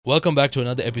Welcome back to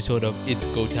another episode of It's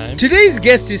Go Time. Today's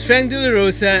guest is Frank De La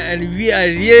Rosa, and we are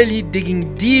really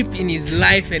digging deep in his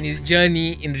life and his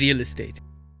journey in real estate.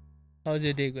 How's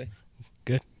your day going?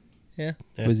 Good. Yeah?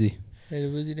 Yeah. Busy. Had a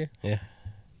busy day? Yeah.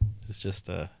 It's just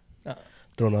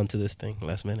thrown onto this thing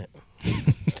last minute.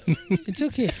 It's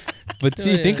okay. But Oh,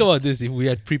 see, yeah. think about this. If we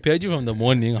had prepared you from the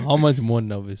morning, how much more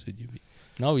nervous would you be?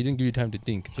 Now we didn't give you time to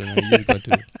think. So now you just got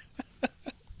to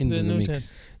into There's the no mix. time.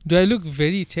 Do I look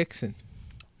very Texan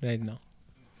right now?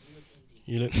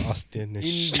 You look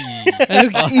Austin-ish. I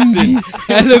look indie.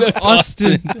 I look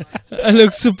Austin. I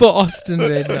look super Austin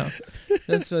right now.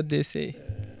 That's what they say.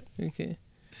 Okay.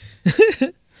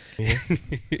 Yeah.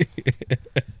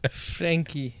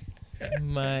 Frankie,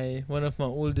 one of my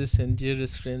oldest and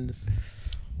dearest friends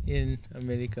in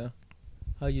America.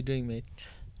 How you doing, mate?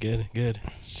 Good.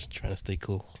 Just trying to stay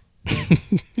cool.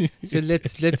 So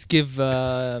let's give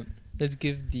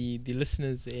the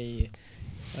listeners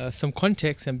some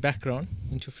context and background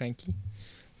into Frankie.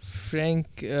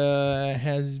 Frank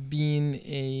has been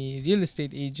a real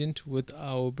estate agent with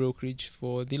our brokerage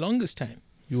for the longest time.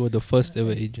 You were the first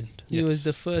ever agent. He was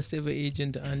the Yes. first ever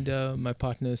agent under my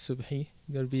partner Subhi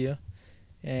Garbia.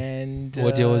 And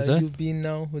What year was that? You've been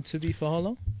now with Subhi for how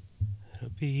long? It'll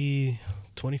be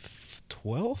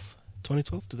 2012?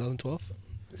 2012?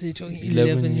 So you're talking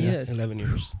 11 11 years. years. 11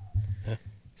 years.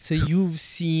 So you've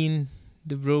seen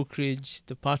the brokerage,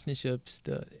 the partnerships,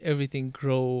 the everything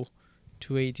grow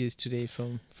to where it is today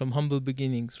from humble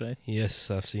beginnings, right? Yes,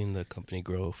 I've seen the company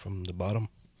grow from the bottom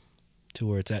to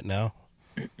where it's at now.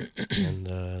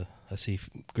 And I see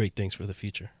great things for the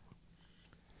future.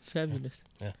 Fabulous.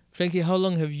 Yeah. Frankie, how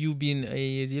long have you been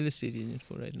a real estate agent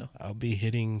for right now? I'll be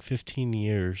hitting 15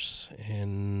 years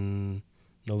in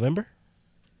November.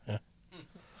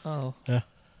 Oh, Yeah,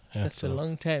 that's a so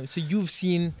long time. So you've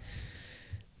seen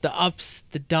the ups,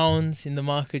 the downs in the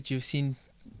market. You've seen,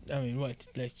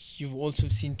 you've also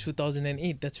seen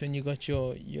 2008. That's when you got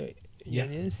your Yeah,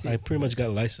 real estate I pretty much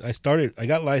got licensed. I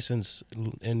got licensed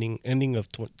ending of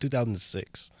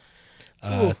 2006.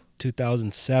 Ooh.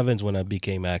 2007 is when I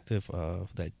became active.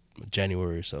 That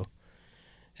January or so,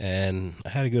 and I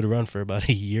had a good run for about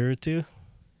a year or two,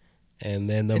 and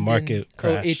then the And market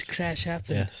then crashed. 08 crash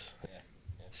happened. Yes,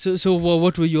 So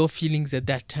what were your feelings at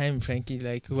that time, Frankie?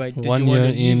 Like, why did 1 you want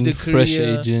year to leave in, the fresh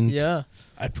career? agent. Yeah.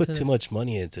 I put too Yes. much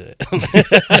money into it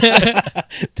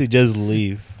to just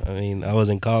leave. I mean, I was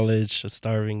in college, a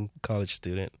starving college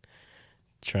student,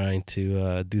 trying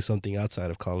to do something outside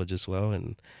of college as well,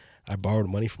 and I borrowed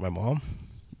money from my mom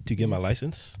to get my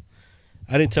license.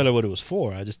 I didn't tell her what it was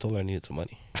for. I just told her I needed some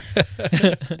money,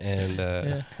 and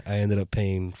Yeah. I ended up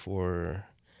paying for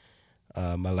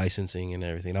my licensing and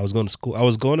everything. I was going to school. I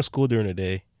was going to school during the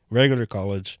day, regular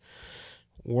college,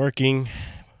 working,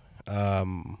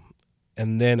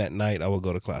 and then at night I would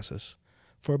go to classes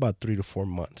for about 3 to 4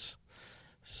 months.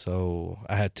 So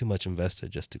I had too much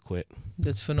invested just to quit.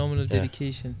 That's phenomenal Yeah.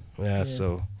 dedication. Yeah. Yeah.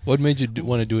 So What made you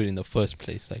want to do it in the first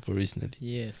place, like originally?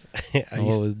 Yes.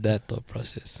 What was that thought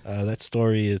process? that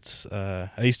story. It's I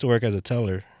used to work as a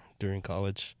teller during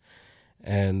college,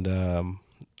 and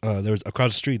there was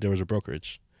across the street there was a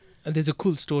brokerage. And there's a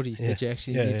cool story Yeah. that you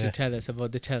actually Yeah, need to yeah. tell us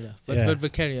about the teller. But Yeah.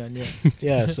 but carry on, yeah.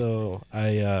 Yeah. So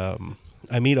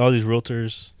I meet all these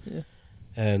realtors. Yeah.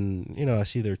 And I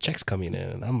see their checks coming in,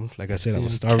 and I'm like I said, I'm a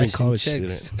Seeing starving cashing college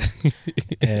checks. student,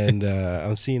 and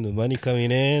I'm seeing the money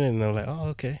coming in, and I'm like, oh,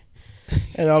 okay.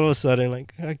 And all of a sudden,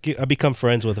 like I become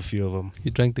friends with a few of them.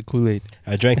 You drank the Kool-Aid.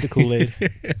 I drank the Kool-Aid.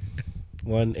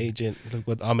 One agent, like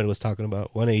what Ahmed was talking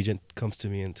about, one agent comes to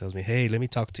me and tells me, hey, let me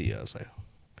talk to you. I was like,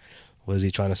 what is he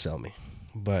trying to sell me?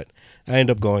 But I end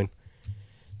up going,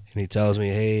 and he tells me,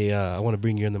 hey, I want to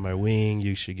bring you under my wing.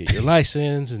 You should get your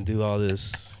license and do all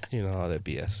this, all that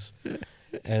BS.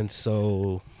 And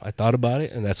so I thought about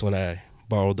it, and that's when I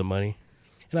borrowed the money,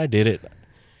 and I did it.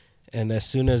 And as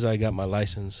soon as I got my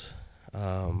license,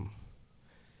 I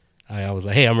was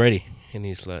like, hey, I'm ready. And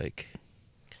he's like,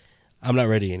 I'm not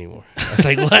ready anymore. I was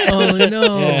like, what? Oh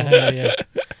no. Yeah.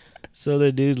 So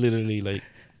the dude literally like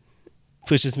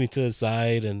pushes me to the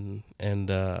side, and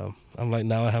I'm like,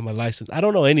 now I have my license. I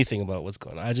don't know anything about what's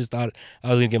going on. I just thought I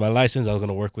was gonna get my license. I was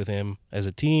gonna work with him as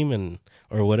a team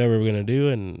or whatever we're gonna do,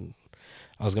 and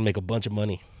I was gonna make a bunch of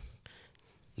money.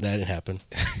 That didn't happen.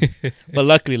 But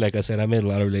luckily, like I said, I made a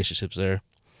lot of relationships there.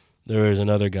 There was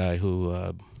another guy who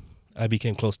I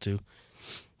became close to,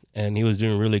 and he was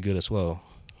doing really good as well.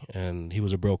 And he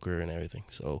was a broker and everything.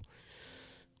 So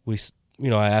we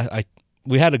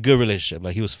had a good relationship.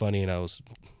 Like, he was funny, and I was,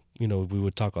 we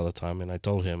would talk all the time. And I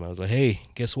told him, I was like, hey,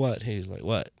 guess what? He's like,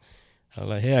 what? I was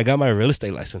like, hey, I got my real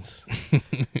estate license,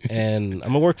 and I'm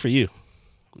gonna work for you.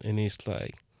 and he's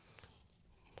like,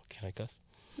 "Can I cuss?"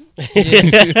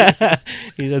 Yeah.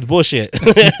 He said, "Bullshit."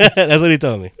 That's what he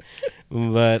told me.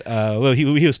 But well, he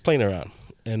was playing around,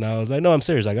 and I was like, "No, I'm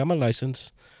serious. I got my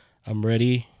license. I'm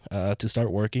ready to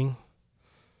start working.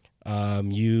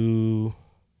 You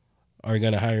are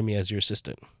gonna hire me as your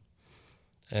assistant."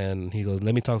 And he goes,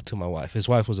 "Let me talk to my wife." His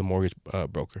wife was a mortgage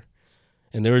broker,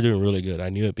 and they were doing really good. I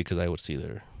knew it because I would see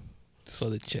their Saw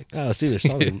the check. see their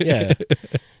son. Yeah,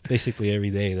 basically every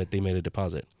day that they made a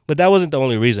deposit. But that wasn't the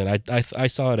only reason. I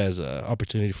saw it as an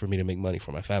opportunity for me to make money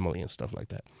for my family and stuff like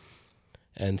that.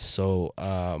 And so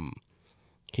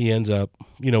he ends up,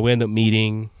 we end up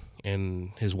meeting,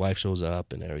 and his wife shows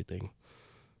up and everything.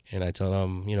 And I tell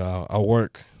him, I'll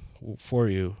work for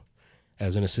you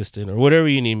as an assistant or whatever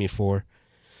you need me for.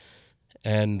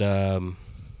 And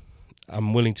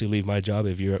I'm willing to leave my job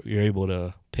if you're able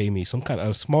to pay me some kind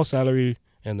of small salary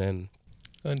and then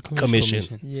And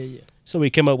commission. Yeah. So we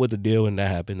came up with a deal, and that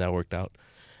happened. That worked out.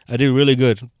 I did really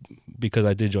good because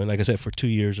I did join, like I said, for 2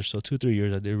 years or so, 2-3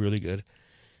 years. I did really good.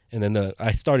 And then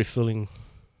I started feeling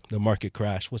the market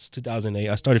crash. What's 2008?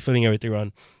 I started feeling everything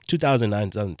around 2009,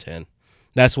 2010.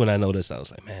 That's when I noticed. I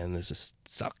was like, man, this just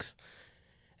sucks.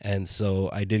 And so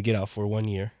I did get out for 1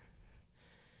 year.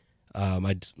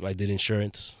 I did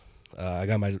insurance. I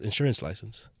got my insurance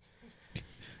license.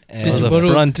 And Did you the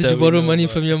borrow, front did that you we borrow know money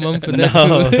about. from your mom for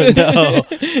no,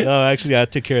 that? no. Actually, I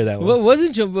took care of that one.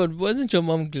 Wasn't your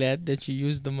mom glad that you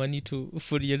used the money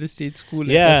for real estate school?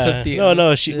 And Yeah, that's something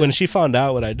no. else? She Yeah. when she found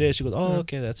out what I did, she goes, "Oh, Yeah.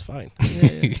 okay, that's fine."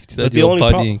 Yeah. But the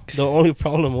only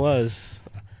problem was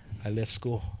I left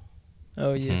school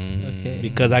Oh yes. Mm. Okay.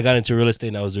 because I got into real estate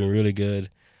and I was doing really good,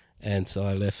 and so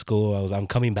I left school. I'm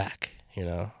coming back.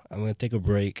 I'm gonna take a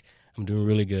break. I'm doing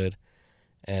really good,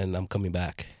 and I'm coming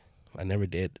back. I never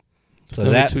did. So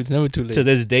It's never too late. to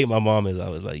this date, my mom is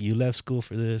always like, "You left school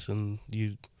for this," and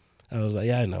I was like,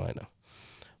 "Yeah, I know."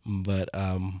 But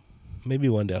maybe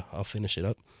one day I'll finish it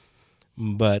up.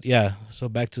 But yeah, so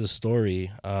back to the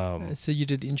story. So you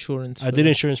did insurance. I for did that.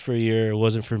 insurance for a year. It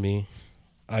wasn't for me.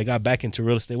 I got back into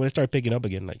real estate when it started picking up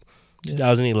again, like Yeah.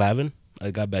 2011.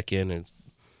 I got back in, and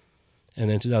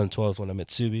then 2012 when I met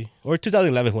Subi, or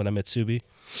 2011 when I met Subi.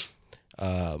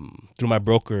 Through my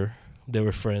broker, they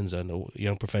were friends on the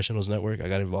Young Professionals Network. I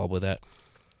got involved with that,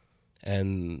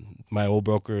 and my old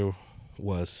broker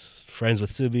was friends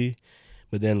with Subi,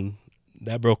 but then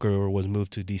that broker was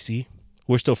moved to DC.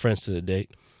 We're still friends to the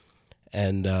date.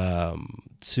 And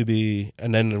Subi,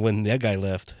 and then when that guy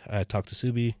left, I talked to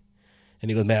Subi, and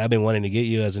he goes, "Man, I've been wanting to get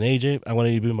you as an agent. I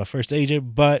wanted you to be my first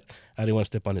agent, but I didn't want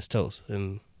to step on his toes."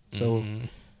 And so me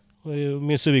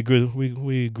and Subi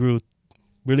we grew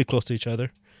really close to each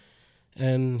other,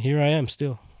 and here I am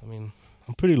still. I mean,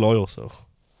 I'm pretty loyal, so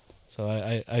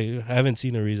I haven't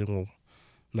seen a reason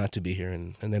not to be here.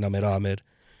 And then I met Ahmed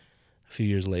a few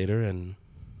years later, and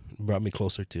brought me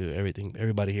closer to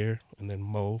everybody here, and then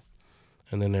Mo,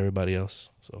 and then everybody else.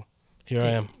 So here I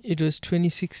am. It was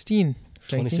 2016.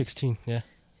 Frankie. 2016, yeah.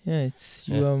 Yeah,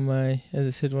 you Yeah. are as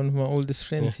I said, one of my oldest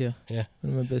friends here. Yeah.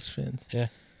 One of my best friends. Yeah.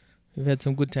 We've had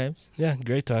some good times. Yeah,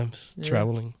 great times. Yeah.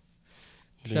 Traveling.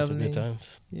 Doing some Traveling. good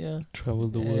times. Yeah. Travel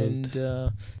the world.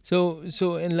 And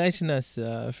so enlighten us,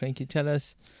 Frankie. Tell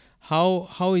us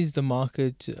how is the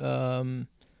market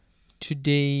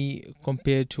today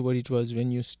compared to what it was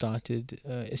when you started,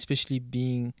 especially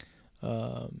being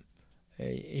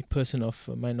a person of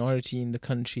a minority in the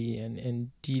country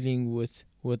and dealing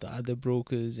with other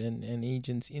brokers and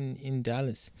agents in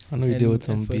Dallas. I know you deal with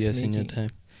and some first BS in your making- time.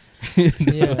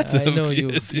 Yeah, I Some know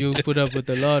BS. you put up with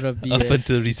a lot of BS. Up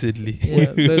until recently. Yeah,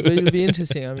 but it'll be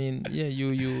interesting. I mean, yeah,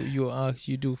 you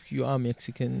are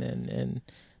Mexican and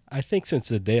I think since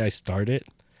the day I started,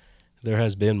 there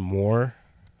has been more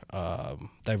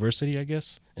diversity, I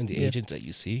guess, in the Yeah. agents that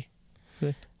you see.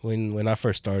 Right. When I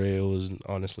first started, it was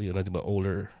honestly nothing but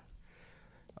older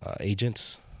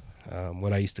agents,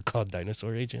 what I used to call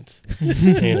dinosaur agents.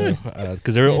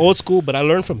 Because they were old school, but I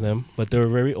learned from them. But they were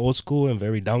very old school and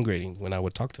very downgrading when I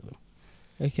would talk to them.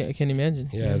 I can imagine.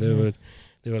 Yeah, they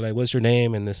were like, "What's your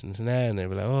name?" and this and that, and they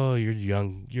were like, "Oh, you're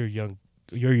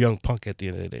a young punk at the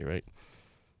end of the day, right?"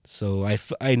 So I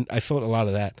felt a lot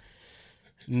of that.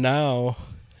 Now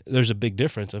there's a big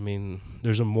difference. I mean,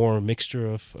 there's a more mixture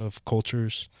of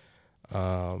cultures.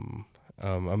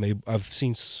 I've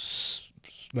seen,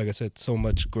 like I said, so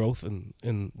much growth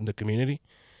in the community,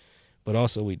 but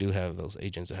also we do have those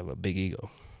agents that have a big ego,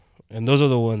 and those are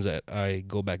the ones that I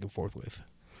go back and forth with.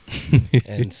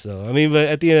 And so, I mean, but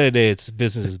at the end of the day, it's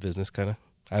business is business, kind of.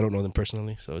 I don't know them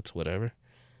personally, so it's whatever.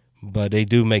 But they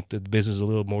do make the business a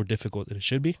little more difficult than it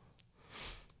should be.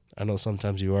 I know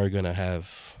sometimes you are going to have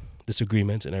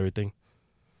disagreements and everything.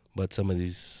 But some of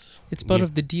these, It's part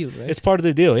of the deal, right? it's part of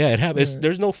the deal. Yeah, it happens. Yeah.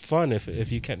 There's no fun if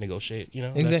you can't negotiate. You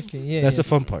know, Exactly. Yeah. That's yeah. the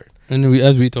fun part. And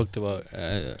as we talked about,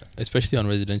 especially on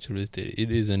residential real estate, it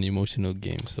is an emotional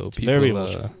game. So It's people very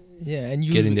emotional. Yeah, and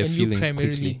you getting their and you feelings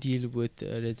primarily quickly. deal with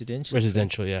residential.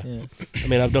 Residential, yeah. Yeah. I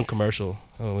mean, I've done commercial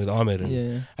with Ahmed, and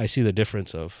Yeah. I see the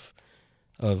difference of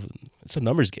it's a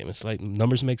numbers game. It's like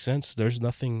numbers make sense. There's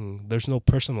no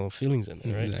personal feelings in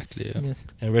it, right? Exactly. Yeah. Yes.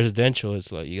 And residential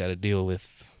is like you got to deal with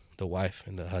the wife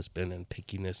and the husband and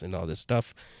pickiness and all this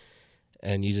stuff,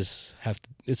 and you just have to.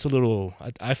 It's a little.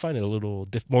 I find it a little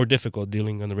more difficult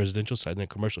dealing on the residential side than the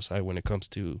commercial side when it comes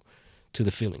to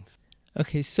the feelings.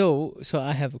 Okay, so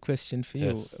I have a question for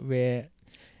you. Yes. Where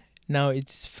now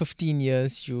it's 15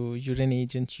 years you're an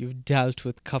agent. You've dealt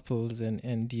with couples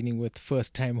and dealing with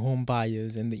first time home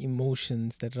buyers and the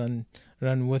emotions that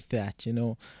run with that.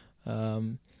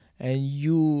 And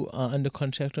you are under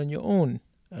contract on your own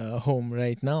home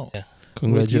right now. Yeah. With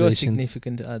your Congratulations.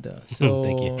 significant other. So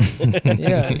Thank you.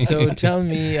 yeah. So tell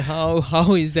me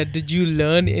how is that? Did you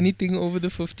learn anything over the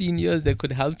 15 years that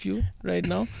could help you right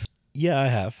now? Yeah, I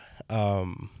have.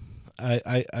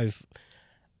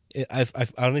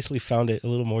 I've honestly found it a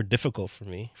little more difficult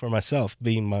for myself,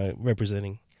 being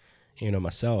representing,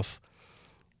 myself,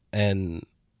 and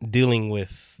dealing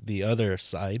with the other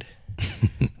side.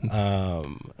 I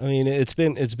mean, it's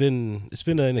been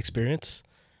an experience,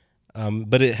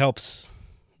 but it helps.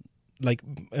 Like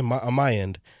on my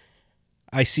end,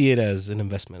 I see it as an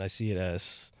investment. I see it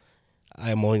as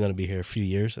I'm only going to be here a few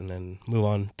years and then move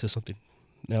on to something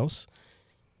else.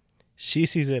 She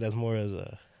sees it as more as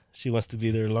she wants to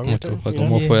be there longer term. Like you a know?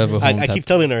 more Yeah. forever home. I keep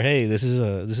telling her, hey, this is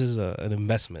an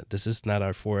investment. This is not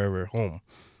our forever home.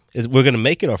 We're gonna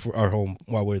make it our home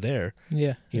while we're there.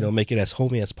 Yeah. Make it as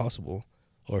homey as possible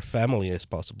or family as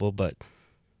possible. But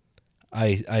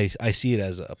I see it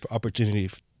as an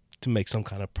opportunity to make some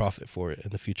kind of profit for it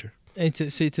in the future. It's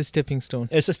a stepping stone.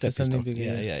 It's a stepping something stone.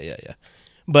 bigger, Yeah.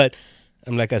 But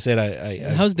like I said,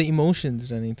 And how's the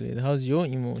emotions running through it? How's your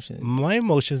emotions? my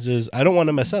emotions is I don't want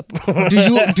to mess up.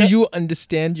 Do you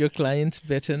understand your clients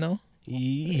better now?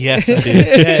 Yes, I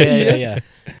do.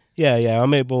 Yeah.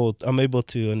 I'm able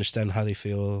to understand how they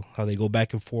feel, how they go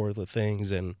back and forth with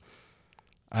things, and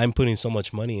I'm putting so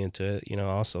much money into it.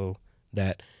 Also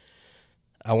that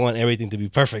I want everything to be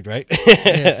perfect, right?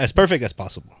 Yes. As perfect as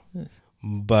possible. Yes.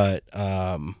 But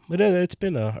it's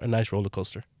been a nice roller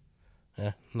coaster.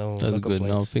 Yeah, no. That's no good.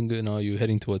 complaints. Now you're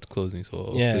heading towards closing, so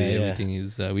hopefully Yeah. everything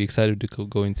is. We're excited to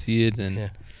go and see it, and Yeah.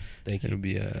 Thank it'll you.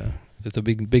 be it's a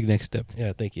big next step.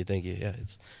 Yeah, thank you. Yeah,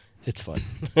 it's fun.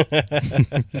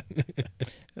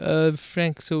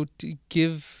 Frank, so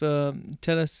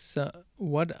tell us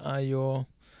what are your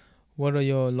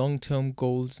long-term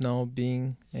goals now,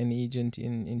 being an agent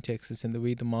in Texas and the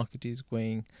way the market is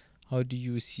going? How do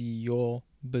you see your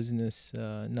business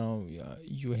now?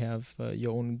 You have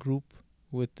your own group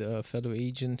with a fellow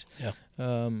agent. Yeah.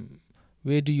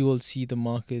 Where do you all see the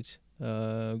market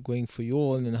going for you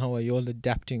all, and how are you all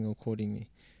adapting accordingly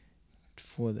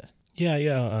for that? Yeah.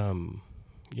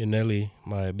 Yaneli,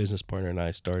 my business partner, and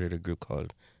I started a group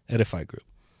called Edify Group.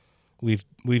 We've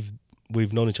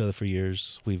known each other for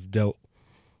years. We've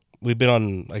been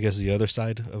on, I guess, the other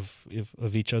side of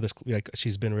each other. Like,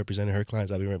 she's been representing her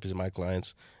clients, I've been representing my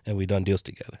clients, and we've done deals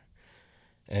together.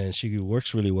 And she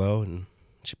works really well, and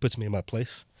she puts me in my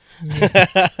place.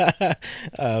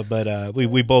 But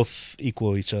we both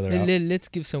equal each other out. Let's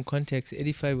give some context.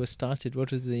 Edify was started.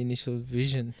 What was the initial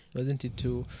vision? Wasn't it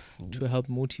to help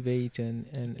motivate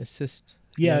and assist?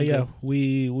 Yeah. younger-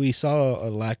 We saw a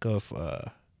lack of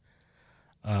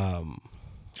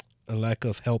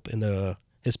help in the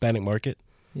Hispanic market.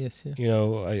 Yes.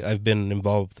 Yeah. I've been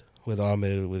involved with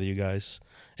Ahmed, with you guys,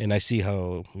 and I see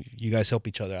how you guys help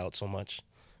each other out so much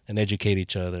and educate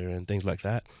each other and things like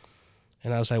that.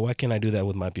 And I was like, why can't I do that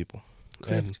with my people?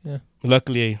 Correct. And Yeah.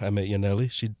 luckily, I met Yaneli.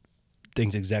 She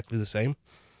thinks exactly the same.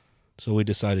 So we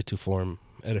decided to form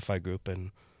Edify Group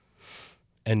and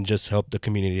just help the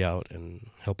community out and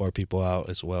help our people out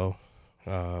as well.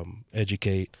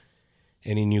 Educate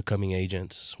any new coming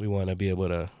agents. We want to be able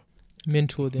to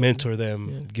Mentor them.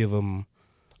 yeah. Yeah. Give them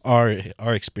our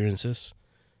experiences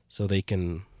so they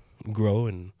can grow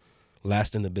and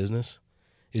last in the business.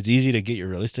 It's easy to get your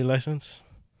real estate license,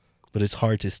 but it's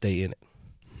hard to stay in it.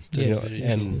 Yes.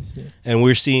 And yes. and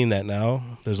we're seeing that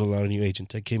now. There's a lot of new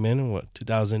agents that came in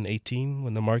 2018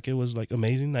 when the market was like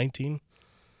amazing, 19.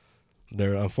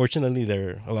 Unfortunately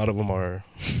a lot of them are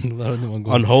A lot of them are on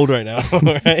going. hold right now,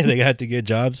 right? They had to get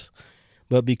jobs,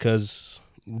 but because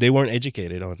they weren't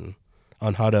educated on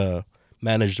how to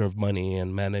manage their money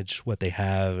and manage what they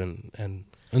have and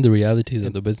And the realities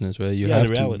of the business, right? You Yeah, have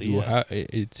the reality, to. yeah.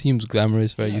 It seems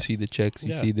glamorous, right? Yeah. You see the checks, you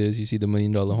Yeah. see this, you see the $1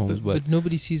 million homes, but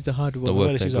nobody sees the hard work. the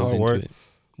Nobody work that sees the goes hard into work. it.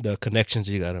 the connections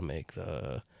you got to make,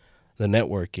 the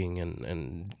networking,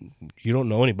 and you don't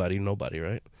know nobody,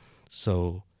 right?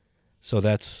 So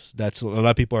that's a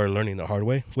lot of people are learning the hard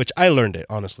way, which I learned it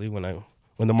honestly when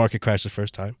the market crashed the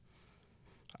first time.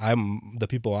 The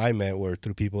people I met were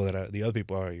through people the other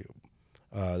people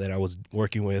that I was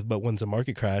working with, but once the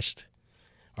market crashed,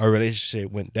 our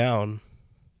relationship went down.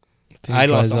 Thing I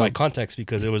lost dries all my up. contacts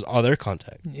because it was all their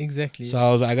contact. Exactly.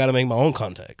 So I got to make my own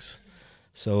contacts.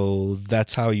 So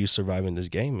that's how you survive in this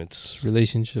game. It's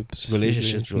relationships,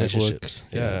 relationships. network.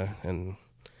 Yeah,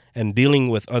 and dealing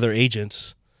with other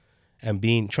agents and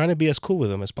trying to be as cool with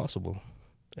them as possible,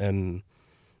 and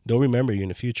they'll remember you in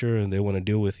the future, and they want to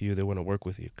deal with you, they want to work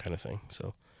with you, kind of thing.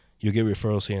 So you get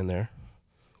referrals here and there.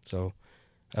 So,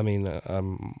 I mean,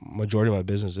 majority of my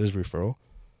business is referral.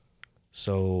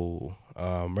 So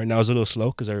right now it's a little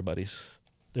slow because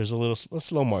there's a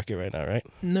slow market right now, right?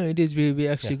 No, it is.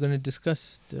 We're actually Yeah. going to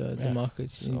discuss the Yeah. market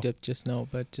in So- depth just now.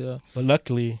 But But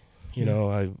luckily, you Yeah.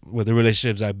 know, with the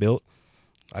relationships I built,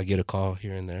 I get a call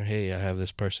here and there. Hey, I have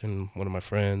this person, one of my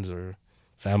friends or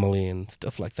family and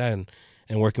stuff like that.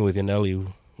 And working with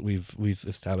Yaneli, we've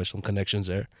established some connections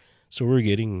there. So we're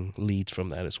getting leads from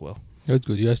that as well. That's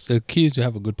good. Yes, the key is to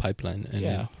have a good pipeline and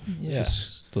Yeah. yeah.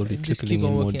 just slowly And just trickling keep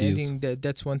in on more working. I deals. think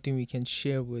that's one thing we can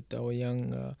share with our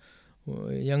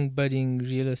young budding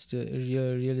real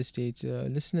estate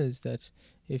listeners, that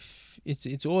if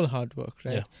it's all hard work,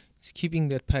 right? Yeah. It's keeping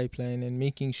that pipeline and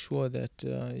making sure that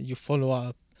you follow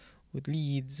up with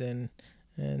leads and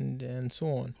so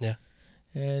on. Yeah.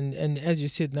 And as you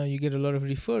said, now you get a lot of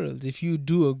referrals. If you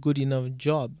do a good enough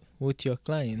job with your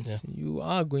clients, Yeah. you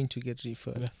are going to get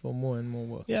referred Yeah. for more and more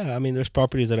work. Yeah, I mean, there's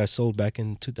properties that I sold back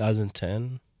in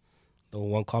 2010. The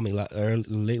one called me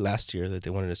late last year that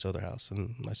they wanted to sell their house,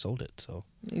 and I sold it. So,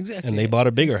 Exactly. and they bought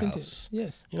a bigger It's going to- house.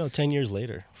 Yes. 10 years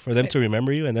later, for them to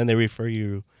remember you, and then they refer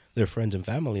you their friends and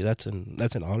family. That's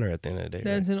an honor at the end of the day.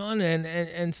 That's Right? an honor,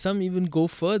 and some even go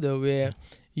further where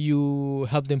you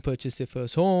help them purchase their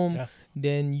first home. Yeah.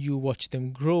 Then you watch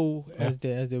them grow Yeah. as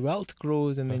their wealth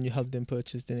grows, and then Yeah. you help them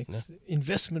purchase the next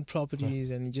investment properties,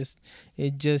 and it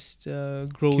just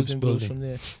grows Keeps and grows building. from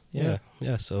there.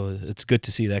 Yeah. So it's good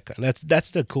to see that.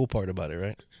 That's the cool part about it,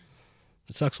 right?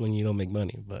 It sucks when you don't make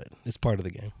money, but it's part of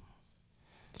the game.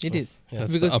 It So, is. Yeah.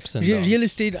 That's Because the ups and Real, downs. real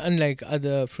estate, unlike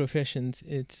other professions,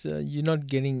 it's you're not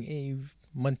getting a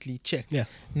monthly check Yeah.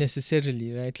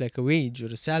 necessarily, right? Like a wage or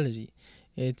a salary.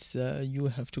 It's you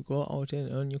have to go out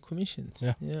and earn your commissions.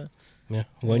 Yeah. Yeah. Yeah.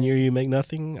 1 year you make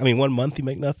nothing. I mean, 1 month you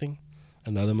make nothing.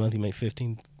 Another month you make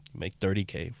 15, you make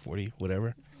 30K, 40,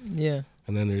 whatever. Yeah.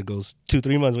 And then there goes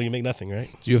 2-3 months when you make nothing, right?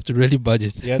 You have to really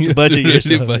budget. You have to budget really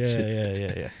yourself. budget.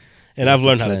 Yeah. And You I've have to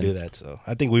learned how to plan. do that. So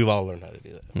I think we've all learned how to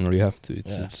do that. No, you have to.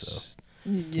 It's, Yeah, it's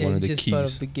Yeah, One of it's the just part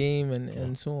keys. of the game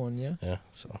and so on, yeah. Yeah.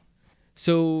 So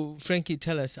So, Frankie,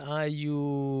 tell us, are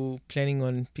you planning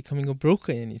on becoming a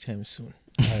broker anytime soon?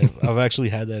 I've actually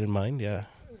had that in mind. Yeah.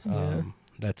 Yeah.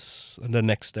 That's the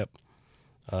next step.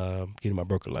 Getting my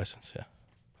broker license.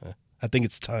 Yeah. I think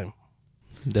it's time.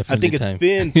 definitely I think it's time.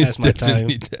 been past my time.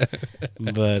 Definitely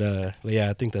time. But yeah,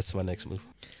 I think that's my next move.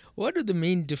 What are the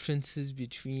main differences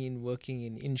between working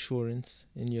in insurance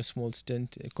in your small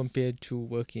stint compared to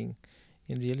working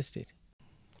in real estate?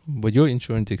 But your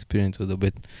insurance experience was a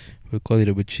bit, we call it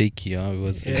a bit shaky. Huh? It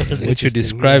was, Yeah, it was what you interesting,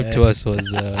 described to yeah. us was,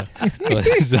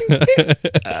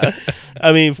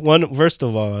 I mean, first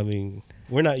of all, I mean,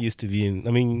 we're not used to being.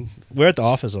 I mean, we're at the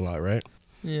office a lot, right?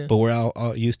 Yeah. But we're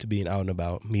out used to being out and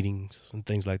about, meetings and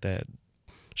things like that,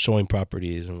 showing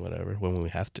properties and whatever when we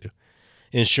have to.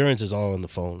 Insurance is all on the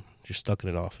phone. You're stuck in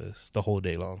an office the whole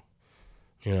day long,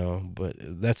 you know. But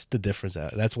that's the difference.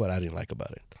 That's what I didn't like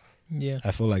about it. Yeah.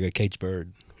 I felt like a caged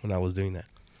bird when I was doing that,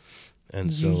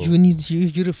 and so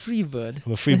you're a free bird.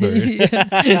 I'm a free bird.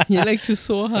 Yeah. You like to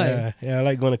soar high. Yeah, I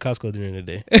like going to Costco during the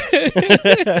day.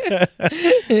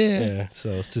 Yeah, so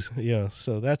it's just,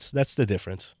 so that's the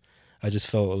difference. I just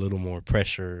felt a little more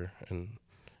pressure and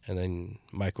then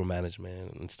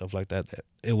micromanagement and stuff like that. That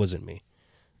it wasn't me.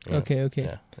 you know?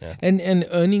 Okay. Yeah. And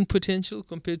earning potential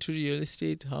compared to real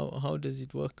estate, how does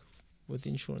it work with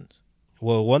insurance?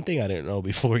 Well, one thing I didn't know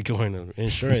before going to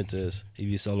insurance is if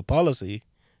you sell a policy,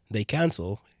 they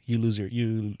cancel, you lose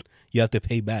you have to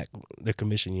pay back the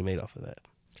commission you made off of that.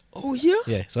 Oh yeah.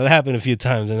 Yeah, so that happened a few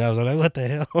times, and I was like, what the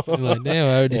hell? You're like, damn,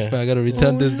 I already Yeah. spent, I got to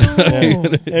return Oh, this.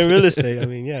 no. In real estate, I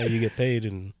mean, yeah, you get paid,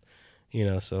 and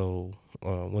so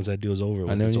once that deal's over,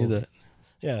 I never it's knew over. that.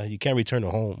 Yeah, you can't return a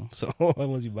home. So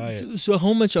once you buy it, So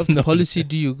how much of the policy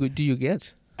do you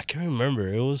get? I can't remember.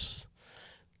 It was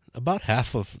about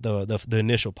half of the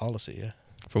initial policy. Yeah.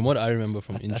 From what I remember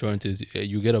from insurance is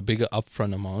you get a bigger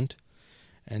upfront amount,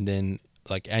 and then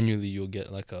like annually you'll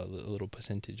get like a little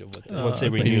percentage of what the Once they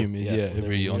premium renew, is. Yeah, when they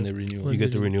every renew. on the renewal. Once You get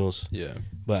they the renew. renewals. Yeah.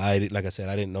 But like I said,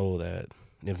 I didn't know that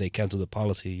if they cancel the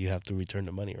policy, you have to return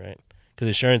the money, right? Because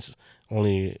insurance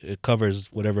only it covers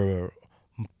whatever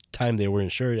time they were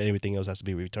insured, and everything else has to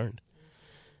be returned.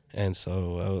 And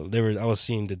so I was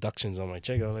seeing deductions on my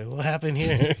check. I was like, "What happened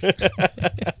here?"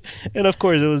 And of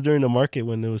course, it was during the market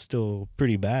when it was still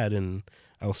pretty bad, and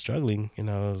I was struggling. And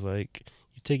I was like,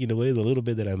 "You're taking away the little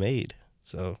bit that I made."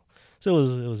 So it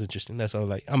was interesting. That's all.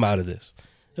 Like, I'm out of this.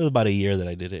 It was about a year that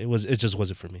I did it. It just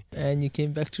wasn't for me. And you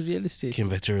came back to real estate. Came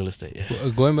back to real estate. Yeah.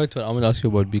 Going back to, I'm gonna ask you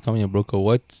about becoming a broker.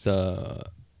 What's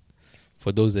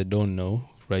for those that don't know,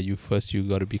 right? You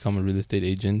got to become a real estate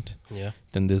agent. Yeah.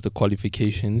 Then there's the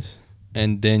qualifications,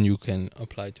 and then you can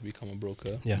apply to become a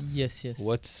broker. Yeah. Yes.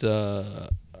 What's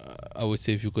I would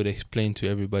say if you could explain to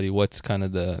everybody what's kind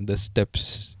of the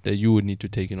steps that you would need to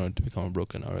take in order to become a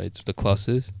broker now, right? So the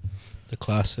classes,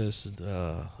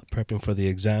 prepping for the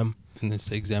exam, and then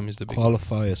the exam is the big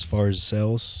qualify as far as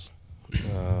sales.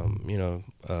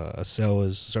 A sale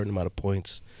is a certain amount of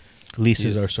points.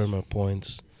 Leases are a Yes. certain amount of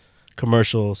points.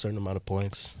 Commercial, a certain amount of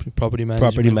points. property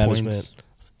management.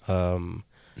 Points.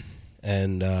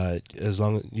 And as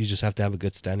long as you just have to have a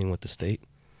good standing with the state,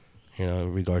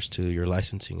 in regards to your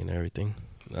licensing and everything.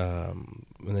 And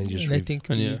then you just And I think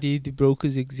And yeah. the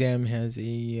broker's exam has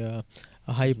a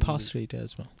high pass rate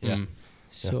as well. Yeah. Mm.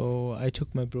 So I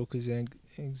took my broker's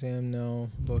exam now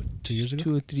about 2 years ago?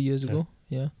 2 or 3 years Yeah. ago.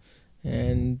 Yeah,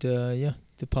 and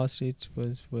the pass rate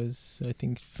was I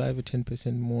think 5 or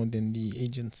 10% more than the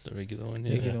agents. The regular one,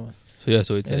 yeah. Regular one.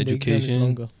 So it's And the exam is education,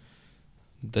 longer.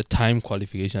 the time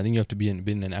qualification. I think you have to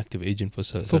been an active agent for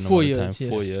certain For 4 amount of years, time,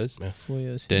 yes. 4 years. 4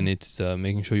 years. Then yeah. it's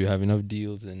making sure you have enough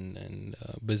deals and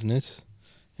business,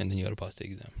 and then you got to pass the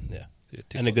exam. Yeah. So you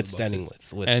tick and a all good the standing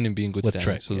boxes. with and in being good with standing.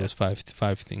 track, So yeah. those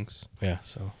five things. yeah.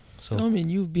 So I mean,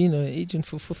 you've been an agent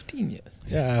for 15 years.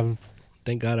 yeah.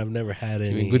 Thank God I've never had You're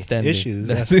in any good standing. issues.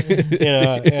 That's-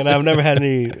 And I've never had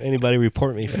anybody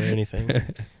report me for anything.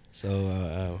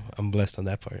 So I'm blessed on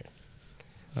that part.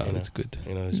 Oh, that's good.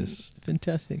 It's just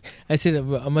Fantastic. I said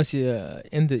I must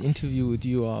end the interview with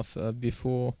you off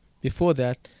before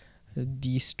that.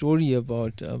 The story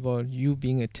about you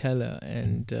being a teller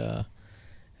and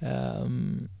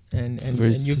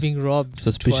very you being robbed.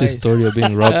 Suspicious twice. story of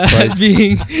being robbed twice.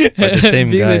 being by the same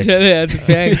being guy. the teller at the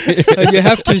bank. You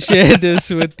have to share this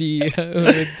with the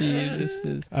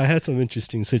listeners. I had some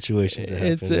interesting situations. That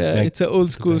It's happened. it's an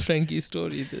old school bank. Frankie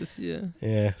story. This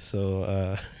Yeah.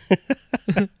 So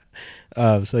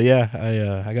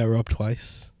I got robbed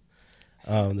twice.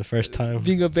 The first time,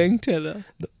 being a bank teller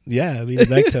I mean,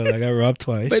 back teller, I got robbed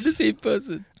twice by the same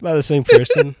person. by the same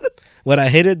person. What I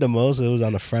hated the most, it was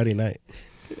on a Friday night.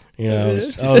 I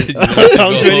was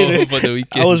ready to for the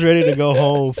weekend. I was ready to go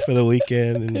home for the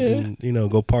weekend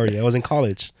and go party. I was in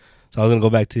college, so I was gonna go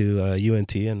back to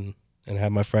UNT and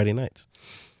have my Friday nights.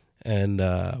 And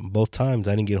both times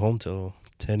I didn't get home till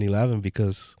 10, 11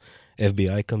 because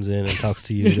FBI comes in and talks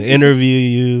to you, they interview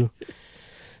you.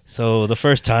 So the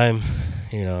first time,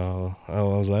 I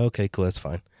was like, okay, cool, that's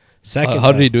fine. Second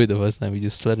How time, did he do it the first time? He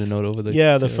just slid a note over the.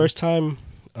 the first time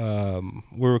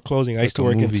we were closing. I Like used to a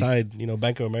work movie. inside.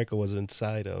 Bank of America was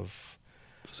inside of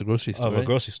It was a grocery store. a right?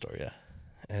 grocery store, yeah.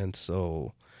 And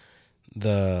so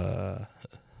it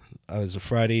was a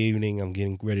Friday evening. I'm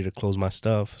getting ready to close my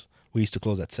stuff. We used to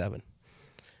close at 7,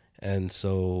 and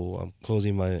so I'm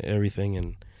closing my everything,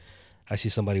 and I see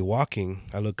somebody walking.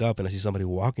 I look up and I see somebody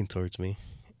walking towards me,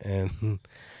 and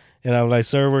I'm like,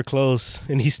 "Sir, we're closed."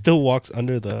 And he still walks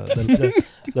under the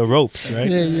ropes, right?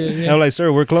 Yeah. And I'm like,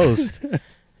 "Sir, we're closed."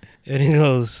 And he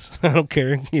goes, "I don't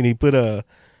care." And he put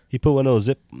one of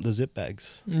those zip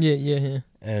bags, Yeah.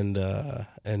 and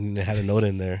it had a note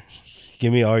in there,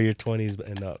 "Give me all your 20s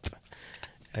and up."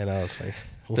 And I was like,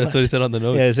 That's what he said on the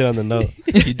note. Yeah, it said on the note.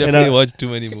 He definitely I- watched too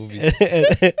many movies.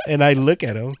 And I look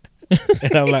at him,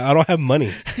 and I'm like, "I don't have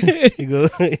money."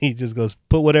 He just goes,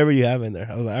 "Put whatever you have in there."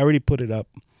 I was like, "I already put it up.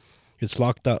 It's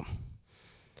locked up."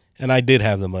 And I did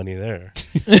have the money there.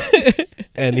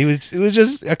 And it was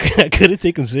just I couldn't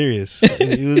take him serious.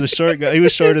 He was a short guy. He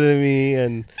was shorter than me,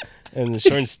 and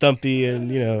short and stumpy,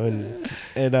 and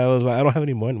I was like, "I don't have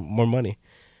any more money."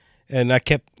 And I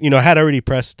kept, I had already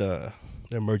pressed the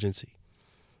emergency,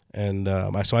 and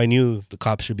so I knew the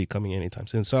cops should be coming anytime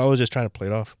soon. So I was just trying to play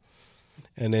it off.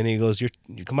 And then he goes, "You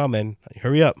come on, man,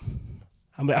 hurry up!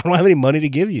 I don't have any money to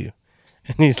give you."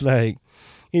 And he's like,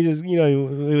 he just,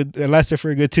 it lasted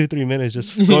for a good 2-3 minutes,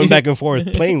 just going back and forth,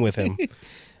 playing with him.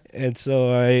 And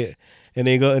so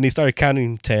he started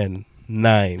counting 10,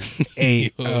 9,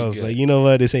 8. Oh, I was God. like, you know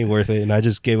what, this ain't worth it. And I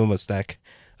just gave him a stack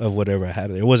of whatever I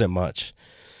had there. It wasn't much.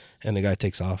 And the guy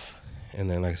takes off. And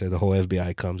then, like I said, the whole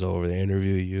FBI comes over, they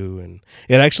interview you. And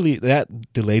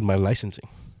that delayed my licensing.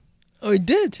 Oh, it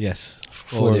did. Yes.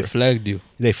 Oh, they flagged you.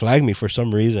 They flagged me for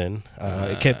some reason.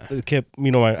 It kept,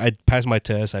 I passed my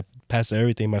test. I passed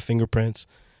everything, my fingerprints.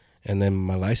 And then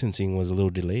my licensing was a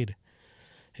little delayed.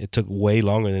 It took way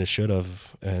longer than it should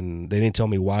have. And they didn't tell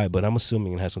me why, but I'm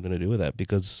assuming it has something to do with that.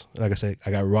 Because, like I said, I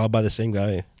got robbed by the same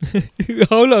guy.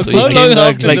 How long? So you How came long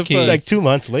back after like the king. first? Like 2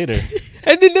 months later.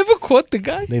 And they never caught the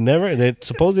guy. They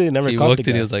supposedly never He caught walked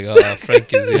the in, guy. he was like, oh,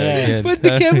 Frank is here Yeah. again. But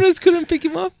the cameras couldn't pick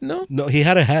him up. No. No, he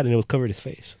had a hat and it was covered his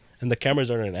face. And the cameras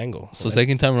are at an angle. So Like,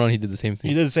 second time around, he did the same he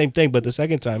thing. did the same thing, but the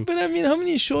second time, But I mean, how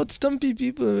many short, stumpy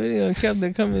people really on cam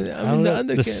that come in? I I don't mean, the know.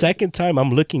 other The cam- second time, I'm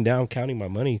looking down, counting my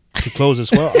money to close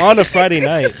as well on a Friday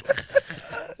night.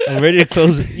 I'm ready to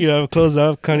close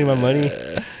up, counting my money,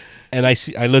 and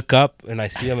I look up and I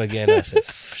see him again. And I said,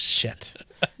 "Shit,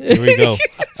 here we go."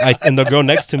 And the girl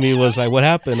next to me was like, "What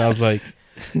happened?" I was like,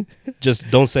 "Just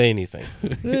don't say anything."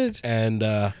 Right. And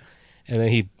then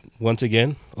he once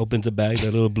again opens a bag,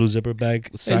 that little blue zipper bag,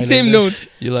 sign And in same there. note.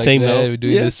 You're like, Same "Man, note. we're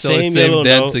doing Yeah. this Same same yellow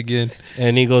dance note. again."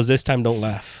 And he goes, "This time don't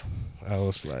laugh." I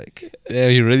was like, Yeah,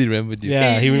 he really remembered you.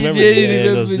 yeah, he He remembered. really me. Yeah, he goes,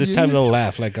 remembered this you. time don't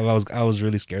laugh. Like I was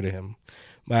really scared of him.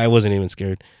 But I wasn't even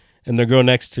scared. And the girl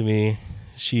next to me,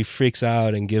 she freaks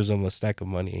out and gives him a stack of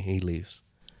money. He leaves.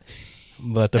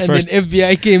 But the And first then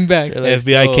FBI came back. They're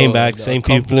FBI came back, the same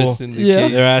accomplice people. in the Yeah.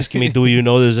 case. they're asking me, "Do you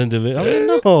know this individual?" I'm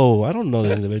like, "No, I don't know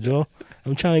this individual.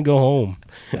 I'm trying to go home."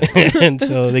 And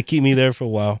so they keep me there for a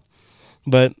while.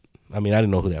 But I mean, I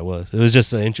didn't know who that was. It was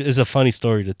just it's a funny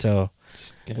story to tell.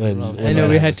 Get When- robbed. when I know that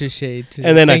we happens. had to shade.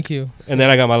 And then Thank you. And then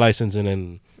I got my license, and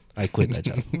then I quit that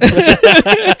job.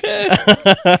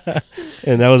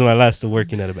 And that was my last of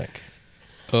working at a bank.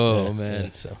 Oh Yeah, man, yeah,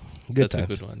 so good that's a times.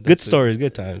 good one. Good That's a- stories,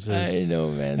 good times. It was- I know,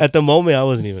 man. At the moment, I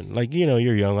wasn't even like,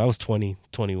 you're young. I was 20,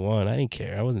 21. I didn't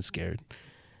care. I wasn't scared.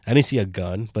 I didn't see a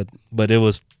gun, but it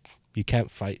was, you can't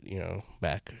fight,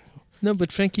 back. No,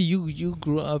 but Frankie, you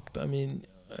grew up. I mean,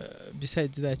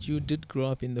 besides that, you did grow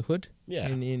up in the hood. Yeah.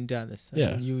 In Dallas. I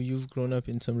Yeah. mean, you've grown up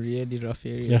in some really rough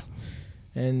areas.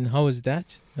 And how was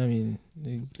that? I mean,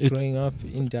 growing up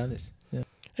in Dallas. Yeah.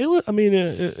 It was. I mean,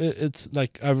 it's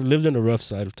like I've lived in the rough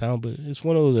side of town, but it's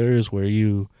one of those areas where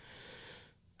you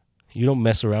don't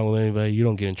mess around with anybody. You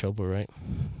don't get in trouble, right?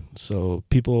 So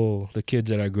the kids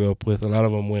that I grew up with, a lot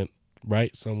of them went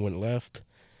right, some went left,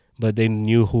 but they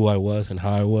knew who I was and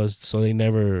how I was, so they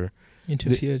never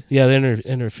Interfered. they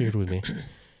interfered with me,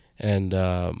 and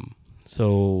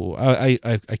so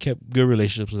I kept good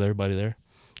relationships with everybody there.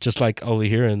 Just like over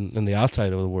here in the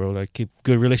outside of the world, I keep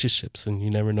good relationships, and you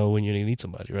never know when you need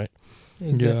somebody, right?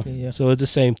 Exactly. Yeah. So it's the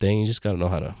same thing. You just gotta know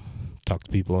how to talk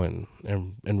to people and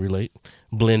relate,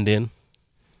 blend in.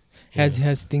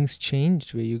 Has things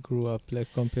changed where you grew up,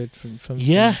 like compared from?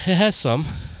 Yeah, it has some.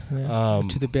 Yeah.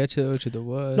 To the better or to the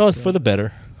worse? No, for the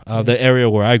better. The area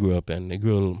where I grew up in, it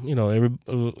grew.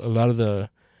 A lot of the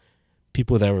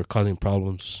people that were causing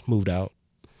problems moved out,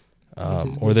 Which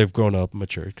is or good. they've grown up,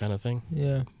 matured, kind of thing.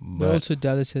 Yeah. But But also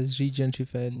Dallas has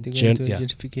regentrified. They're Gen- going yeah. to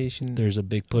gentrification. there's a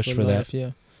big push of for a that. life,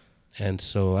 yeah. And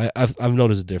so I've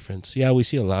noticed a difference. Yeah, we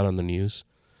see a lot on the news,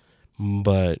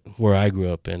 but where I grew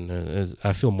up in,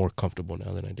 I feel more comfortable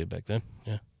now than I did back then.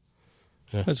 Yeah,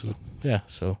 That's so, good. yeah.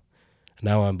 So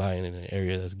now I'm buying in an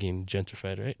area that's getting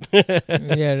gentrified, right?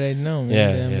 Yeah, right now, man.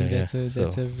 Yeah, I mean, yeah, that's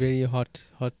yeah. a very hot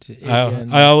area.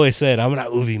 and- I always said I'm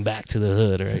not moving back to the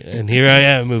hood, right? And here I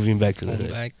am moving back to the Going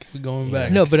hood. back, we're going Yeah.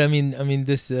 back. No, but I mean,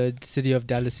 this city of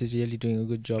Dallas is really doing a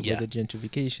good job Yeah. with the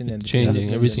gentrification and the Changing,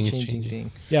 development everything and is changing changing.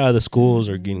 thing. Yeah, the schools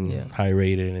are getting Yeah. high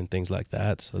rated and things like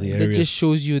that. So the That area just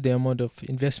shows you the amount of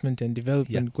investment and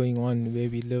development going on where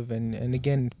we live, and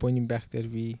again pointing back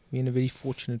that we're in a very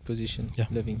fortunate position Yeah.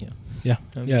 living here. Yeah.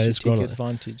 And Yeah, we should it's take grown a-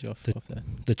 advantage of that.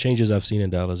 the changes I've seen in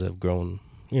Dallas have grown,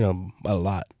 a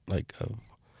lot. Like,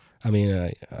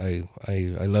 I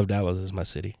love Dallas as my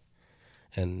city,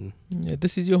 and Yeah,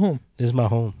 this is your home. this is my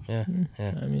home. Yeah, Mm.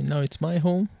 yeah. I mean, now it's my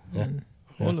home Yeah. and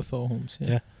Yeah. all of our homes.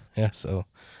 Yeah. yeah. So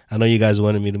I know you guys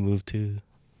wanted me to move to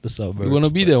the suburbs. We're gonna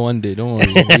be but- there one day. Don't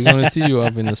worry. We're gonna see you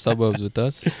up in the suburbs with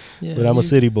us. Yeah, but I'm a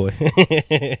city boy.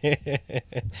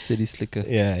 City slicker.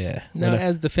 yeah. Now, When I-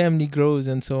 as the family grows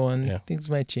and so on, Yeah. things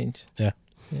might change. Yeah.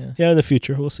 Yeah. yeah, in the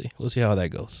future we'll see. We'll see how that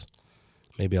goes.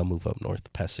 Maybe I'll move up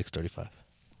north past 635.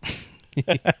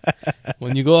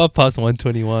 When you go up past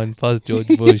 121, past George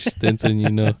Bush, that's when you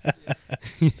know.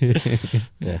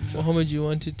 Yeah. So. Mohammed, you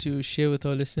wanted to share with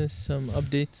our listeners some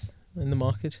updates in the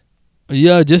market?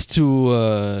 Yeah, just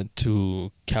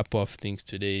to cap off things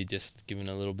today, just giving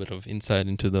a little bit of insight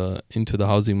into the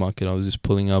housing market. I was just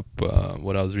pulling up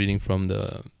what I was reading from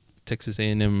the Texas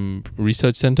A&M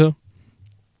Research Center.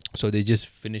 So they just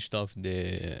finished off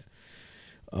their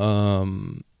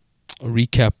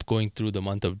recap going through the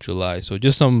month of July. So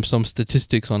just some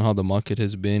statistics on how the market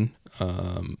has been.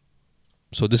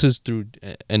 So this is through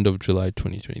end of July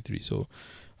 2023. So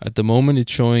at the moment,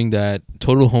 it's showing that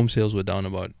total home sales were down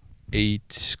about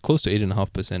close to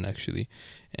 8.5% actually,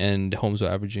 and homes are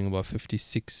averaging about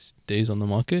 56 days on the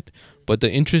market. But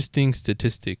the interesting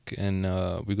statistic, and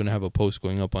we're going to have a post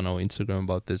going up on our Instagram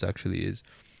about this actually, is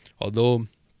although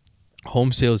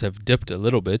home sales have dipped a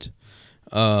little bit,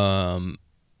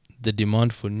 the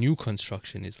demand for new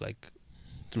construction is like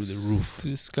through the roof.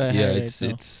 Through sky high. Yeah, right now.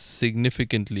 it's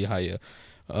significantly higher.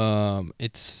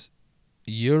 It's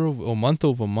month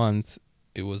over month,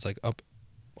 it was like up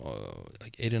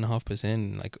like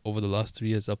 8.5%. Like over the last 3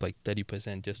 years, up like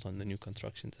 30% just on the new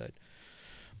construction side.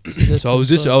 So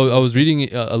I was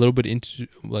reading a little bit into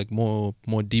like more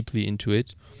deeply into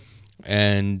it,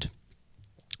 and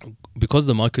because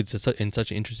the market's in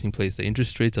such an interesting place, the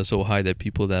interest rates are so high that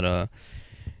people that are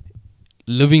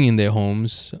living in their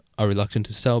homes are reluctant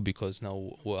to sell because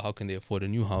now how can they afford a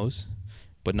new house?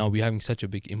 But now we're having such a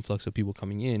big influx of people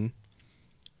coming in.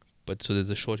 But so there's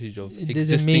a shortage of There's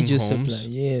existing a major homes. supply.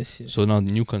 Yes. So now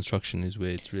the new construction is where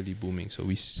it's really booming. So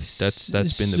that's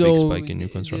been the big spike in new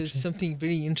There's construction. something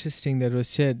very interesting that was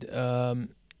said. A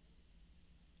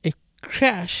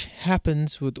crash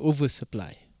happens with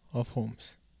oversupply of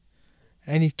homes,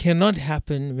 and it cannot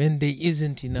happen when there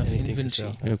isn't enough Anything to inventory.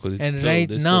 sell. Yeah, 'cause it's And still, right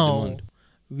there's still now, demand.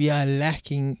 we are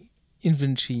lacking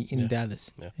inventory in Yeah.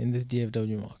 Dallas, Yeah. in this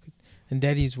DFW market. And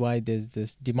that is why there's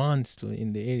this demand still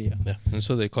in the area. And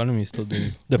so the economy is still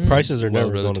doing. The prices are Well,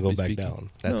 never going to go relatively back speaking. down.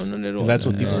 That's, no, not at all. and that's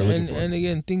what No, people no. are looking and, for. And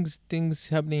again, things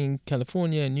happening in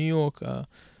California and New York.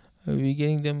 We're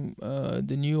getting them.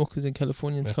 The New Yorkers and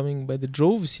Californians Yeah. coming by the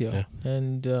droves here,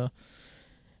 Yeah.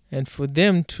 and for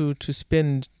them to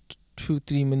spend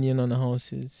 2-3 million on a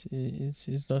house is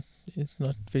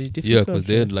not very difficult. Yeah, because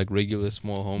they're right? like regular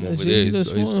small home That's over there is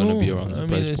regular going small to be home. around I the mean,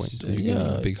 price it's, point. So you get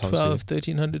a big house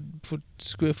 1,300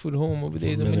 square foot home over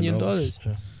there is $1 million.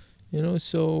 Yeah. You know,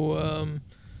 so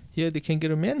here they can get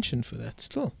a mansion for that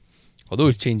still. Although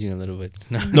it's changing a little bit.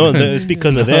 No, it's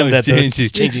because of No, them it's that changing.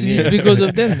 it's changing. It's because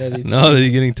of them that it's Now that you're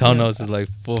getting townhouses like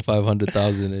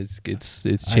 400,000-500,000, it's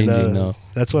I changing know. now.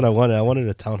 That's what I wanted. I wanted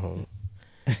a townhome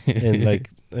in like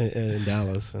in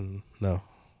Dallas, and no,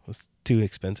 it's too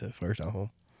expensive for a townhome.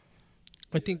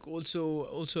 I think also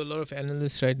a lot of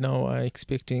analysts right now are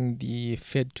expecting the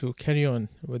Fed to carry on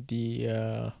with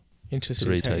the interest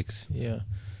rate hikes. Yeah,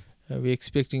 we're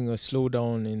expecting a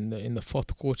slowdown in the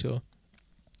fourth quarter,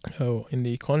 in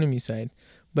the economy side.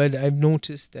 But I've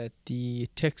noticed that the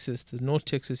North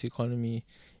Texas economy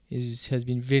has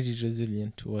been very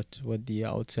resilient to what the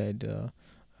outside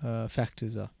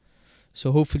factors are.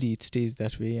 So hopefully it stays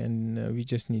that way, and we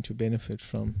just need to benefit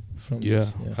from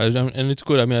Yeah, this. and it's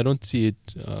good. I mean, I don't see it,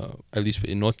 at least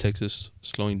in North Texas,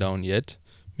 slowing down yet.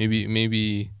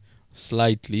 Maybe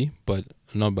slightly, but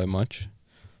not by much.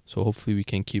 So hopefully we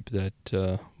can keep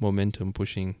that momentum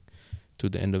pushing to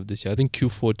the end of this year. I think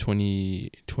Q4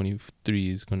 2023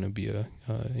 is going to be a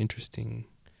interesting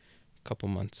couple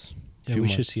months. Yeah, Few we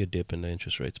should months. see a dip in the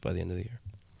interest rates by the end of the year.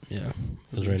 Yeah,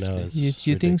 Because right now it's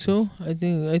You think so?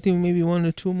 ridiculous. I think maybe 1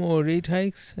 or 2 more rate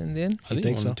hikes, and then I think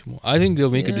think one so? or two more. I think they'll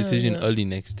make a Yeah, decision yeah. early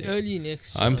next year. early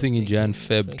next year. I'm thinking Jan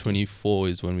Feb Frankie. 24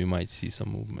 is when we might see some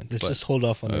movement. Let's but just hold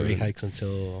off on the rate uh, hikes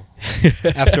until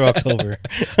after October.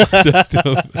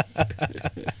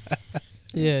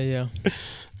 Yeah.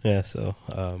 Yeah. So,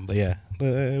 but yeah,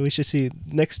 we should see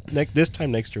this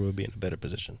time next year we'll be in a better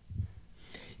position.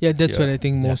 Yeah, that's what Yeah. I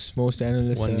think Yeah. most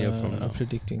analysts 1 year from are now.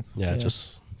 predicting. Yeah,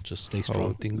 just stay how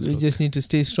strong. things We look. just need to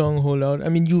stay strong, hold out. I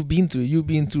mean, you've been through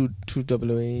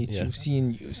WH. Yeah. You've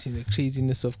seen the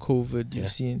craziness of COVID. Yeah.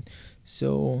 You've seen,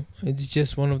 so it's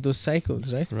just one of those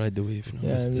cycles, right? Ride the wave now. Yeah,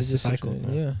 This we is just a have to-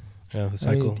 cycle, Yeah, Yeah, the I mean,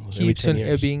 cycle it every keeps 10 on years.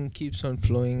 ebbing, keeps on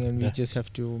flowing, and we Yeah. just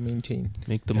have to maintain.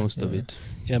 Make the Yeah. most of Yeah. it.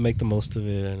 Yeah, make the most of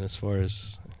it. And as far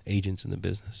as agents in the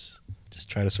business, just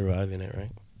try to survive in it, right?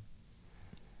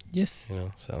 Yes. You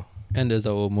know. So And as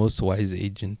our most wise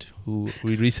agent, who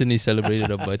we recently celebrated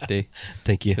a birthday.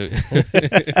 thank you. So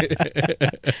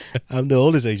I'm the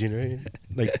oldest agent, right?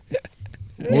 Like,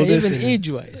 Yeah, oldest even in-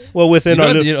 age-wise. well, within You're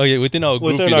our not- little, within our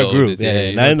group. within you're our the group, oldest. yeah,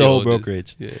 you're not in the the whole oldest.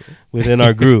 brokerage. Yeah. Within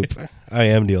our group, I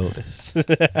am the oldest.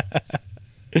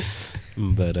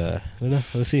 But I don't know.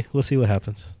 We'll see what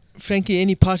happens. Frankie,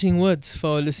 any parting words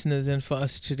for our listeners and for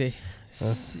us today?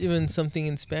 Even something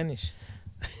in Spanish.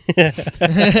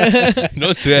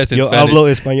 Don't swear it's in Yo Spanish. hablo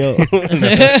español.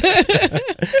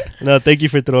 No, thank you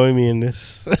for throwing me in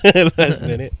this last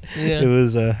minute. Yeah. It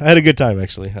was. I had a good time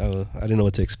actually. I didn't know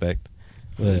what to expect.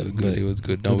 It was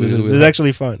good. No, But this is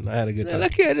actually fun. I had a good time.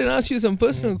 Lucky I didn't ask you some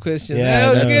personal questions. Yeah, I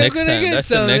was that's gonna next get time. That's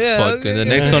the some, next yeah, podcast. The okay.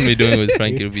 next one we're doing with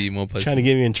Frankie will be more Trying to personal.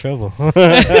 get me in trouble.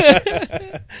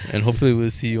 And hopefully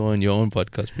we'll see you on your own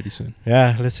podcast pretty soon.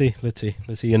 Yeah, let's see.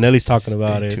 And Nelly's talking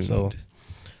about Stay it, tuned. so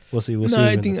we'll see. We'll No,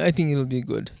 see. I think it'll be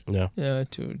good. Yeah. Yeah,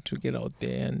 to get out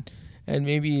there and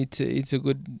maybe it's a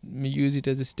good, use it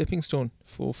as a stepping stone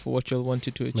for what you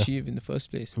wanted to achieve in the first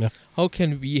place. Yeah. How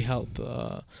can we help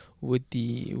with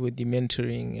the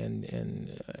mentoring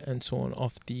and so on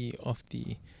of the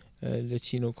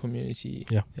Latino community?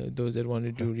 Yeah. Those that want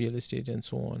to do real estate and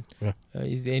so on. Yeah.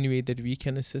 Is there any way that we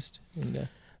can assist in that?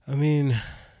 I mean,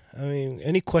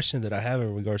 any question that I have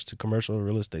in regards to commercial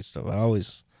real estate stuff, I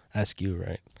always ask you,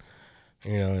 right?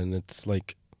 You know, and it's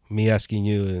like me asking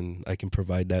you, and I can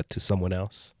provide that to someone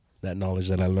else. That knowledge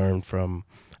that I learned from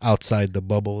outside the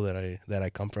bubble that I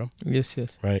come from, Yes.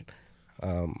 right?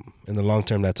 In the long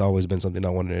term, that's always been something I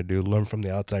wanted to do: learn from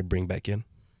the outside, bring back in.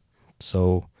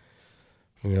 So,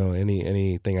 you know,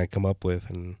 anything I come up with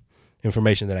and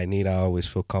information that I need, I always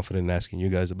feel confident in asking you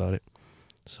guys about it.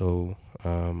 So,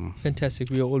 Fantastic.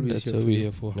 We are always That's here. what for we're you.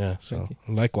 here for. yeah. So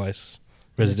Thank likewise,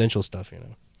 residential stuff, you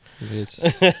know. Yes.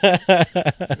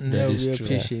 No, is we true.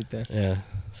 appreciate that. Yeah.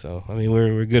 So I mean,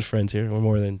 we're good friends here. We're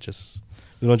more than just.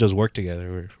 We don't just work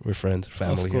together. We're friends,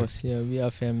 family. Of course, yeah, we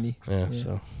are family. Here. Yeah. Yeah.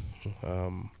 So,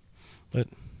 but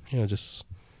you know, just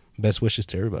best wishes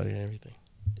to everybody and everything.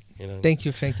 You know. Thank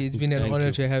you, Frankie. It's been an Thank honor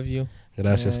you. to have you.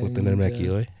 Gracias por tenerme aquí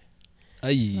hoy.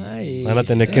 Ay. Van a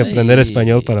tener que aprender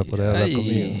español para poder hablar Ay.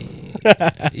 conmigo.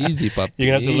 Easy, papi.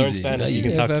 You're gonna have to learn easy. Spanish. You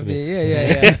can Yeah, talk to papi. me.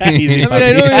 Yeah. Easy, I mean,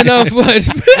 I know papi. enough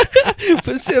what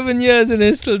for 7 years and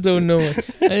I still don't know it.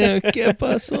 I know, ¿qué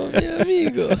pasó, mi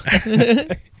amigo?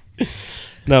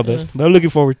 No, but I'm looking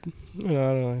forward. You know,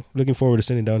 I don't know, looking forward to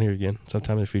sitting down here again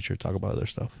sometime in the future, talk about other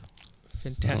stuff.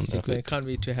 Fantastic, man. good. Can't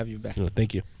wait to have you back. You know,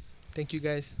 thank you. Thank you,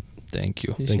 guys. Thank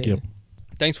you. Appreciate you. it.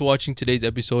 Thanks for watching today's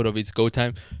episode of It's Go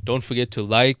Time. Don't forget to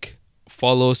like,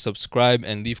 follow, subscribe,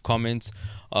 and leave comments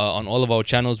on all of our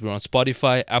channels. We're on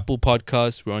Spotify, Apple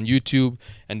Podcasts, we're on YouTube,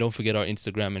 and don't forget our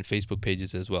Instagram and Facebook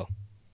pages as well.